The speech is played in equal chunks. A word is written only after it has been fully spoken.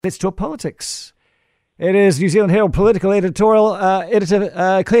Let's talk politics. It is New Zealand Herald political editorial editor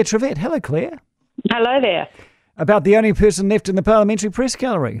Claire Trevett. Hello, Claire. Hello there. About the only person left in the parliamentary press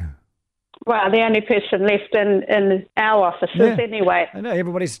gallery. Well, the only person left in our offices anyway. I know,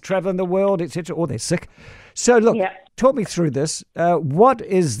 everybody's travelling the world, etc., or they're sick. So look, talk me through this. What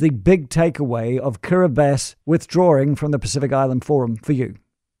is the big takeaway of Kiribati withdrawing from the Pacific Island Forum for you?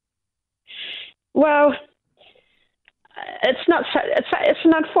 Well, it's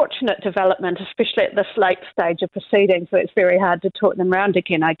an unfortunate development, especially at this late stage of proceedings, where it's very hard to talk them round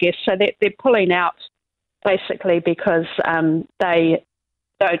again, I guess. So they're pulling out basically because they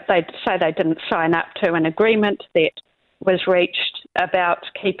say they didn't sign up to an agreement that was reached about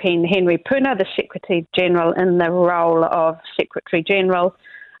keeping Henry Puna, the Secretary General, in the role of Secretary General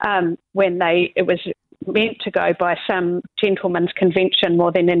when it was meant to go by some gentleman's convention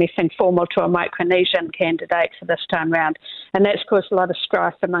more than anything formal to a Micronesian candidate for this time round. And that's caused a lot of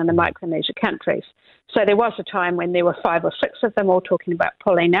strife among the Micronesia countries. So there was a time when there were 5 or 6 of them all talking about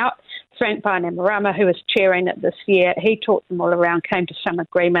pulling out. Frank Bainimarama, who was chairing it this year, he talked them all around, came to some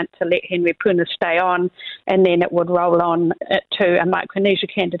agreement to let Henry Puna stay on, and then it would roll on to a Micronesia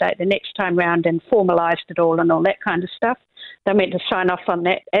candidate the next time round and formalised it all and all that kind of stuff. They meant to sign off on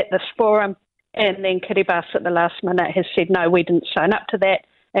that at this forum. And then Kiribati at the last minute has said, no, we didn't sign up to that.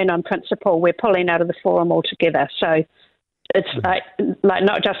 And on principle, we're pulling out of the forum altogether. So it's like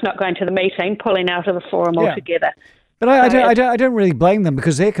not just not going to the meeting, pulling out of the forum altogether. But I don't really blame them,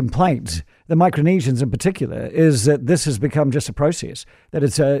 because their complaint, the Micronesians in particular, is that this has become just a process, that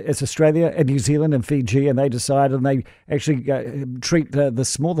it's Australia and New Zealand and Fiji, and they decide and they actually treat the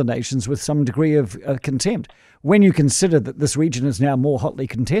smaller nations with some degree of contempt. When you consider that this region is now more hotly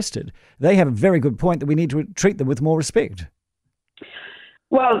contested, they have a very good point that we need to treat them with more respect.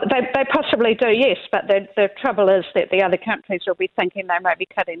 Well, they possibly do, yes, but the trouble is that the other countries will be thinking they might be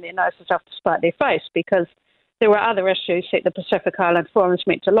cutting their noses off to spite their face, because there were other issues that the Pacific Island Forum is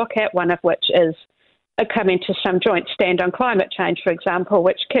meant to look at, one of which is coming to some joint stand on climate change, for example,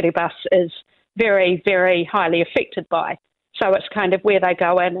 which Kiribati is very, very highly affected by. So it's kind of where they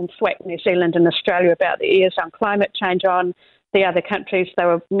go in and thwack New Zealand and Australia about the ears on climate change on. The other countries,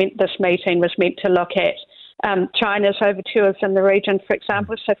 this meeting was meant to look at China's overtures in the region, for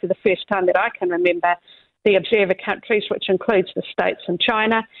example. So for the first time that I can remember, the observer countries, which includes the States and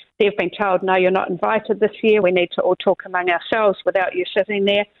China, they've been told, no, you're not invited this year. We need to all talk among ourselves without you sitting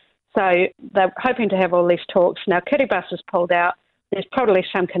there. So they're hoping to have all these talks. Now, Kiribati has pulled out. There's probably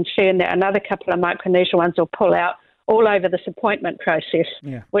some concern that another couple of Micronesia ones will pull out all over this appointment process,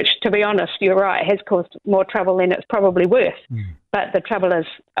 which, to be honest, you're right, has caused more trouble than it's probably worth. But the trouble is,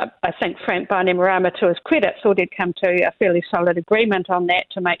 I think Frank Bainimarama, to his credit, thought he'd come to a fairly solid agreement on that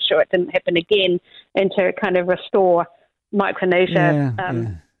to make sure it didn't happen again, and to kind of restore Micronesia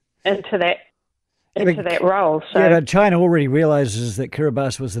into that role. So, but China already realises that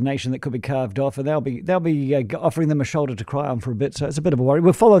Kiribati was the nation that could be carved off, and they'll be offering them a shoulder to cry on for a bit. So it's a bit of a worry.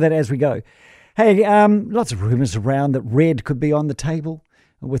 We'll follow that as we go. Hey, lots of rumours around that RED could be on the table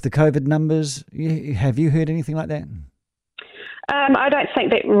with the COVID numbers. Have you heard anything like that? I don't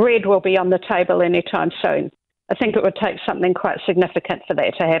think that RED will be on the table anytime soon. I think it would take something quite significant for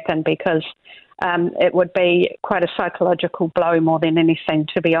that to happen, because it would be quite a psychological blow more than anything,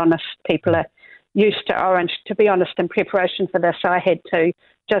 to be honest. People are used to Orange. To be honest, in preparation for this, I had to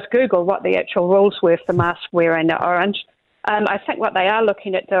just Google what the actual rules were for mask wearing at Orange. I think what they are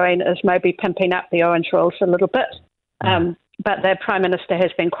looking at doing is maybe pimping up the Orange rules a little bit. But the Prime Minister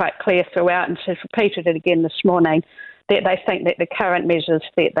has been quite clear throughout, and has repeated it again this morning, that they think that the current measures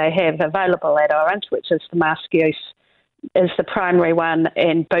that they have available at Orange, which is the mask use, is the primary one,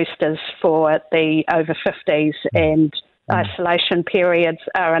 and boosters for the over 50s and isolation periods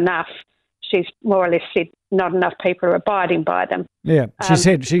are enough. She's more or less said not enough people are abiding by them. Yeah,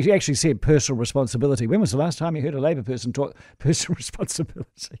 she actually said personal responsibility. When was the last time you heard a Labour person talk personal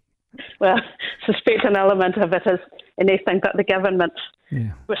responsibility? Well, suspect an element of it is anything but the government's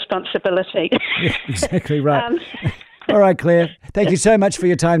responsibility. Yeah, exactly right. All right, Claire, thank you so much for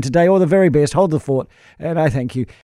your time today. All the very best. Hold the fort. And I thank you.